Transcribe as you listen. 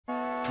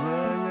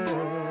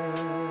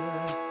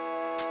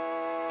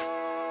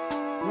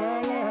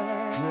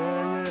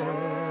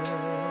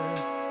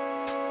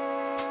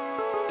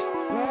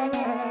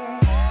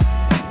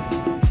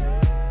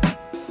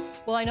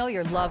Well, I know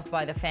you're loved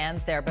by the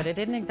fans there, but it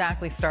didn't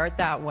exactly start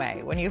that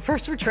way. When you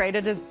first were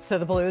traded to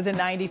the Blues in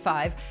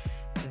 '95,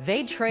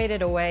 they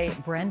traded away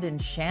Brendan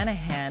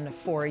Shanahan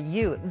for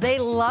you. They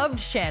loved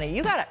Shanny.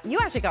 You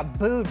actually got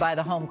booed by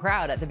the home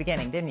crowd at the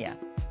beginning, didn't you?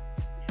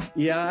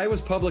 Yeah, I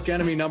was public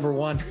enemy number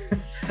one.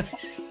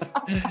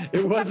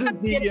 It wasn't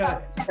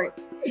the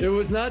it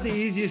was not the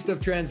easiest of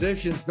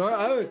transitions.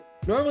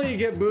 Normally you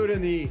get booed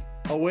in the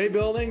away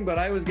building, but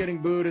I was getting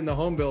booed in the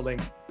home building.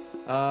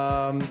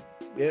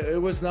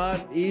 It was not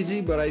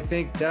easy, but I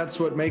think that's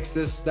what makes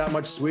this that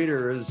much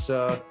sweeter is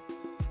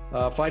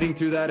fighting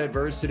through that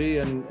adversity.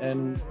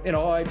 And you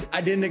know,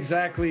 I didn't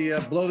exactly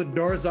blow the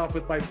doors off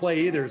with my play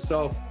either.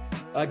 So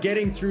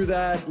getting through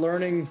that,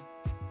 learning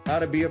how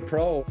to be a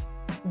pro.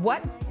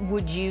 What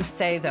would you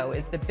say, though,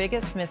 is the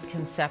biggest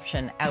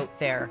misconception out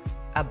there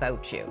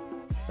about you?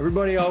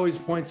 Everybody always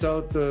points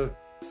out the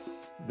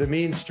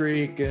mean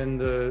streak and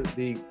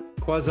the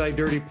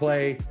quasi-dirty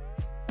play,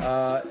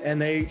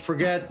 and they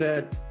forget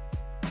that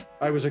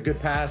I was a good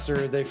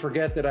passer. They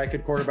forget that I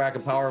could quarterback a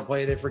power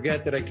play. They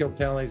forget that I killed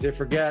penalties. They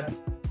forget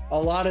a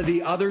lot of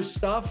the other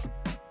stuff,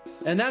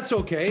 and that's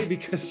okay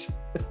because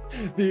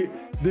the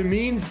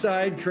mean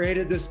side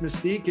created this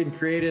mystique and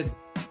created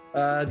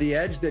the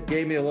edge that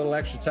gave me a little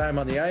extra time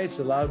on the ice,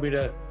 allowed me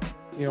to,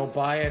 you know,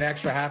 buy an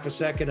extra half a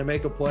second to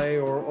make a play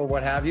or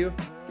what have you.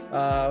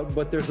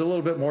 But there's a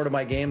little bit more to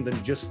my game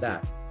than just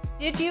that.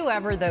 Did you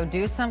ever, though,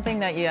 do something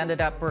that you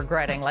ended up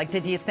regretting? Like,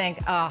 did you think,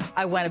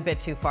 I went a bit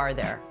too far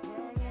there?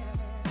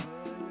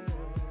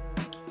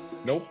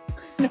 Nope.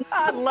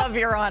 I love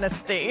your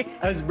honesty.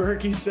 As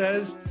Berkey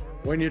says,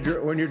 when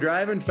you're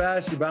driving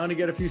fast, you're bound to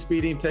get a few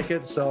speeding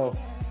tickets. So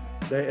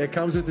it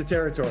comes with the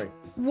territory.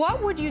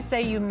 What would you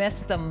say you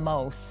miss the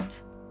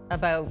most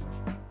about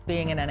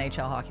being an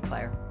NHL hockey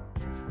player?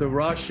 The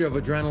rush of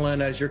adrenaline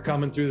as you're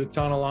coming through the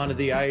tunnel onto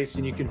the ice,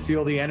 and you can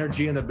feel the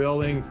energy in the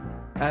building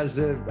as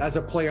a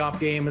playoff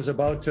game is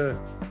about to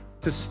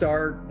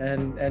start,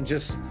 and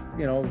just,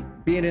 you know,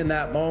 being in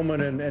that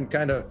moment and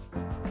kind of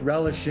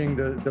relishing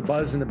the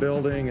buzz in the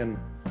building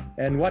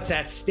and what's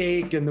at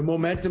stake and the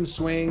momentum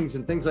swings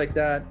and things like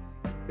that.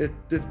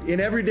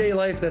 In everyday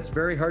life, that's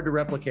very hard to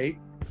replicate.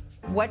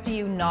 What do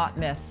you not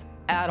miss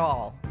at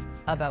all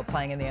about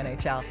playing in the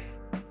NHL?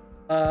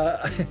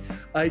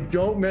 I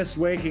don't miss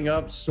waking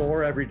up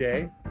sore every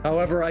day.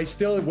 However, I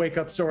still wake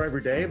up sore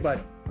every day, but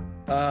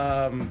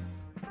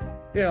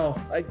you know,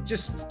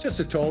 just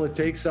a toll it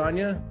takes on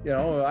you. You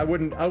know, I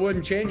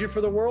wouldn't change it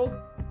for the world,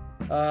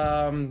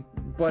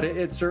 but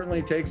it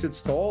certainly takes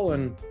its toll,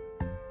 and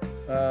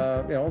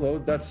you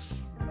know,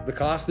 that's the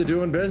cost of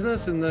doing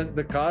business and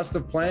the cost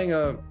of playing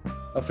a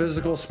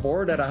physical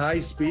sport at a high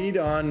speed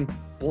on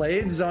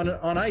blades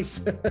on ice.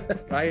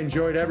 I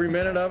enjoyed every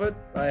minute of it.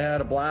 I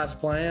had a blast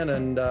playing,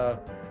 and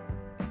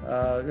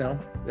you know,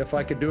 if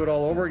I could do it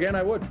all over again,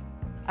 I would.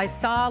 I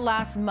saw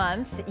last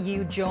month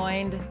you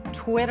joined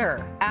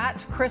Twitter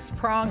at Chris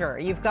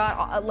Pronger. You've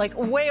got like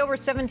way over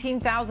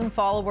 17,000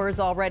 followers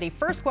already.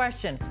 First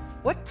question,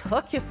 what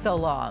took you so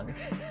long?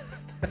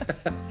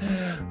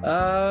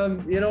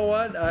 You know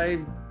what?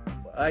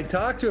 I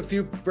talked to a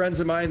few friends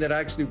of mine that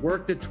actually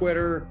worked at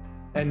Twitter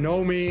and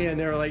know me, and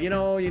they're like, you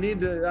know, you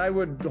need to, I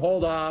would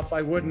hold off.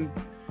 I wouldn't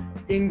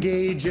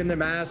engage in the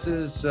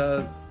masses.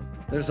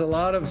 There's a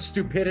lot of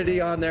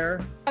stupidity on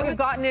there. Have you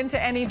gotten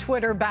into any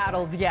Twitter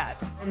battles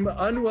yet? I'm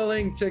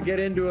unwilling to get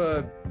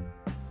into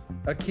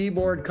a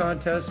keyboard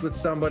contest with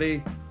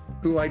somebody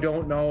who I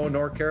don't know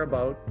nor care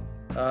about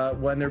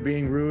when they're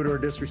being rude or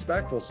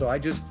disrespectful. So I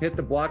just hit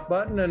the block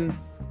button and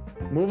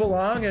move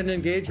along and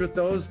engage with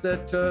those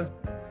that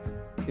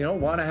you know,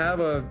 want to have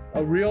a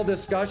real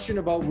discussion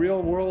about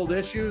real world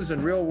issues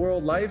and real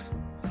world life.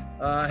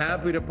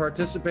 Happy to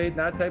participate in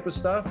that type of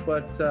stuff,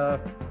 but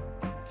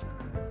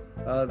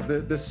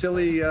the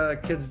silly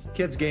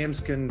kids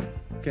games can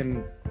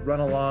run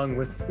along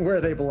with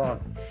where they belong.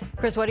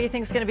 Chris, what do you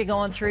think is going to be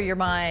going through your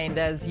mind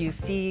as you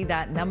see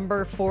that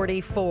number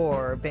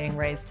 44 being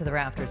raised to the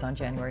rafters on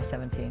January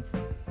 17th?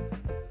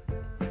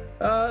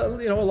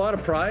 You know, a lot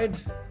of pride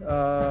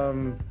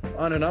on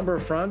a number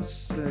of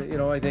fronts. You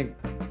know, I think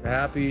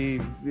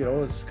happy, you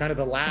know, it's kind of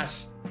the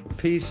last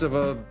piece of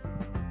a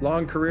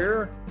long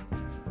career.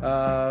 You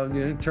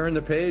know, turn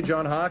the page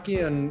on hockey,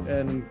 and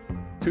 2.0,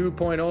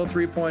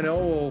 3.0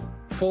 will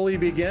fully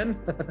begin.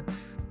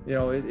 You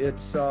know,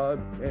 it's a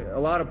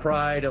lot of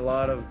pride, a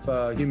lot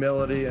of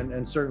humility,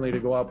 and certainly to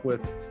go up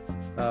with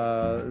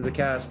the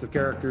cast of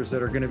characters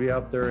that are going to be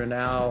up there, and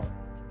Al,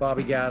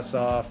 Bobby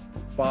Gassoff,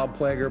 Bob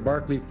Plager,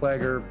 Barclay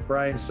Plager,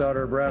 Brian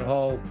Sutter, Brett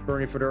Hull,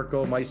 Bernie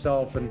Federko,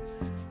 myself, and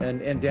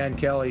Dan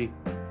Kelly.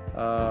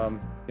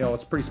 You know,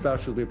 it's pretty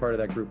special to be a part of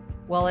that group.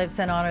 Well, it's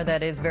an honor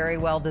that is very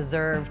well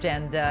deserved,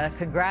 and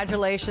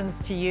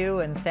congratulations to you,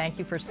 and thank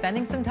you for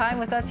spending some time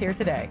with us here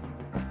today.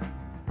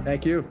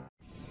 Thank you.